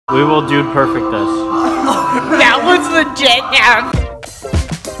We will dude perfect this. That was legit, yeah.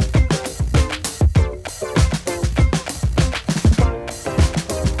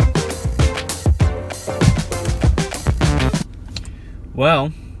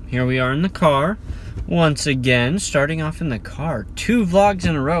 Well, here we are in the car. Once again, starting off in the car. 2 vlogs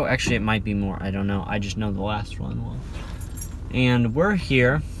in a row. Actually, it might be more. I don't know. I just know the last one was. And we're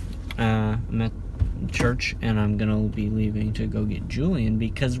here. I'm at church, and I'm gonna be leaving to go get Julian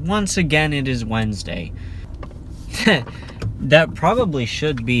because once again it is Wednesday. That probably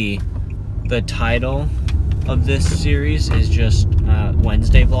should be the title of this series, is just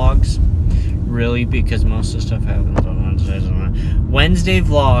Wednesday vlogs. Really, because most of the stuff happens on Wednesdays. Wednesday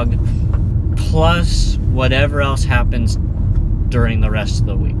vlog plus whatever else happens during the rest of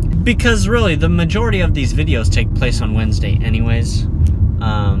the week. Because really, the majority of these videos take place on Wednesday anyways.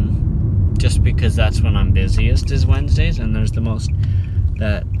 Just because that's when I'm busiest is Wednesdays, and there's the most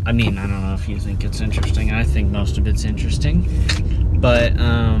that, I mean, I don't know if you think it's interesting. I think most of it's interesting. But,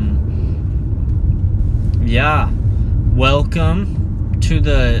 yeah. Welcome to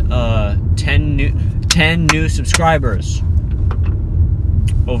the 10 new subscribers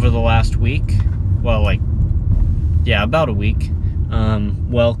over the last week. Well, like, yeah, about a week.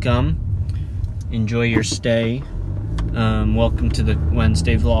 Welcome. Enjoy your stay. Welcome to the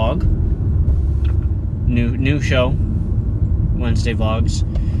Wednesday vlog. New show. Wednesday vlogs.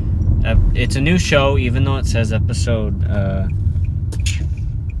 It's a new show, even though it says episode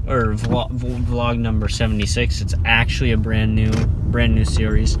or vlog number 76. It's actually a brand new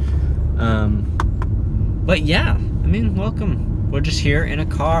series. But yeah, I mean, welcome. We're just here in a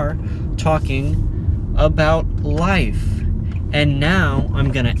car talking about life. And now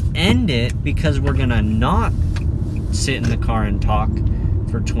I'm gonna end it because we're gonna not sit in the car and talk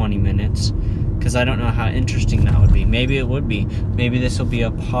for 20 minutes. Because I don't know how interesting that would be. Maybe it would be. Maybe this will be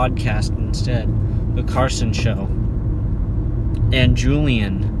a podcast instead. The Carson Show. And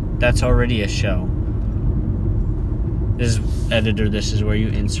Julian. That's already a show. This is, editor, this is where you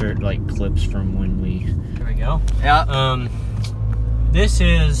insert like clips from when we... Here we go. Yeah. This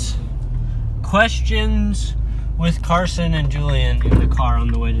is Questions with Carson and Julian in the car on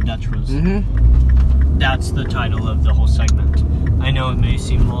the way to Dutch Bros. That's the title of the whole segment. I know it may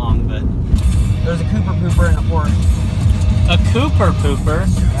seem long, but... There's a Cooper Pooper and a horse. A Cooper Pooper?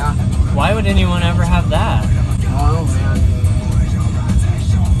 Yeah. Why would anyone ever have that? Oh,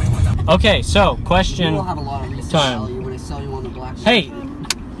 man. Okay, so, question We'll have a lot of resale value when I sell you on the black market. Hey!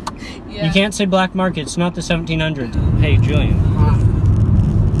 Yeah. You can't say black market, it's not the 1700s. Hey, Julian.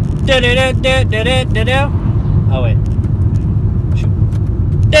 Oh, wait.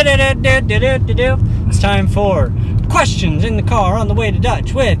 It's time for Questions in the Car on the way to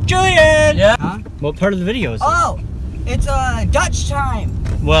Dutch with Julian! Yeah. What part of the video is it? Oh! It's Dutch time!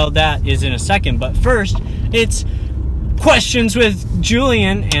 Well, that is in a second, but first, it's Questions with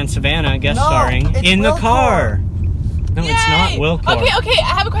Julian and Savannah guest starring in the car. No, Yay! it's not Wilcor. Okay,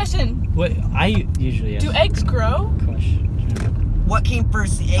 I have a question. What I usually ask. Do eggs grow? Question. What came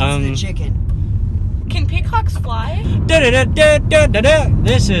first, the eggs and the chicken? Can peacocks fly?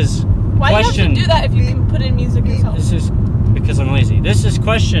 This is Why question. do you have to do that if you can put in music yourself? This is because I'm lazy. This is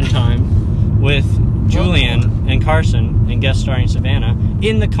question time with Julian and Carson and guest starring Savannah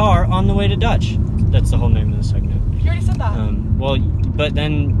in the car on the way to Dutch. That's the whole name of the segment. You already said that. Well, but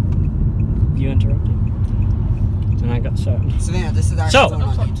then you interrupted. And I got so. Savannah, this is our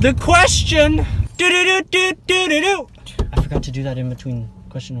the question. I forgot to do that in between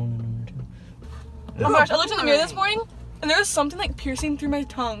question 1 and number 2. Oh my gosh, I looked in the mirror this morning and there was something like piercing through my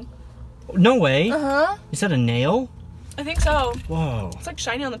tongue. No way. Uh-huh. Is that a nail? I think so. Whoa. It's like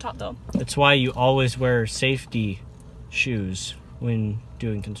shiny on the top though. That's why you always wear safety shoes when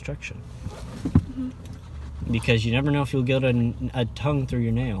doing construction. Because you never know if you'll get a tongue through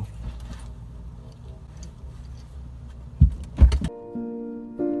your nail.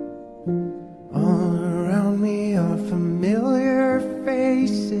 All around me are familiar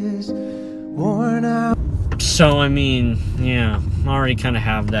faces, worn out. So, I mean, yeah, I already kind of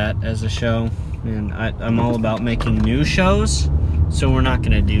have that as a show. And I'm all about making new shows, so we're not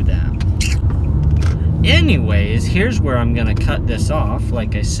going to do that. Anyways, here's where I'm going to cut this off.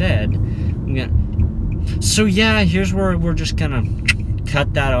 Like I said, so yeah, here's where we're just going to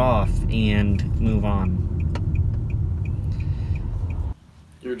cut that off and move on.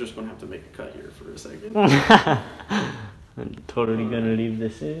 You're just going to have to make a cut here for a second. I'm totally going to leave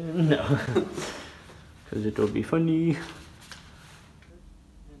this in. No. Because it'll be funny.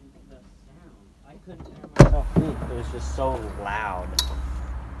 I couldn't hear myself think. It was just so loud.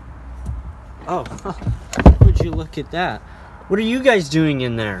 Oh, would you look at that? What are you guys doing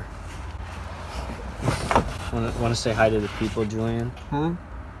in there? Want to say hi to the people, Julian? Huh?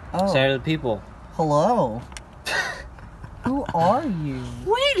 Oh. Say hi to the people. Hello. Who are you?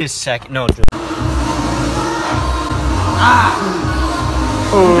 Wait a second. No, Julian.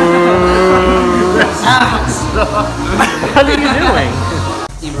 What are you doing?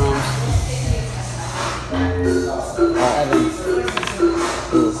 Ebrons. Evan.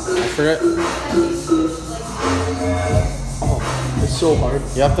 I forget. Oh, it's so hard.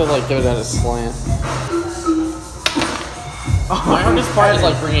 You have to like give it at a slant. My hardest part is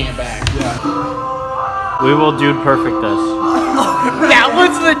like bringing it back. Yeah. We will dude perfect this. That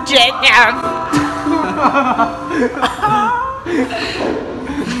was legit.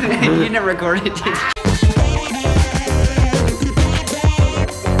 You never recorded it.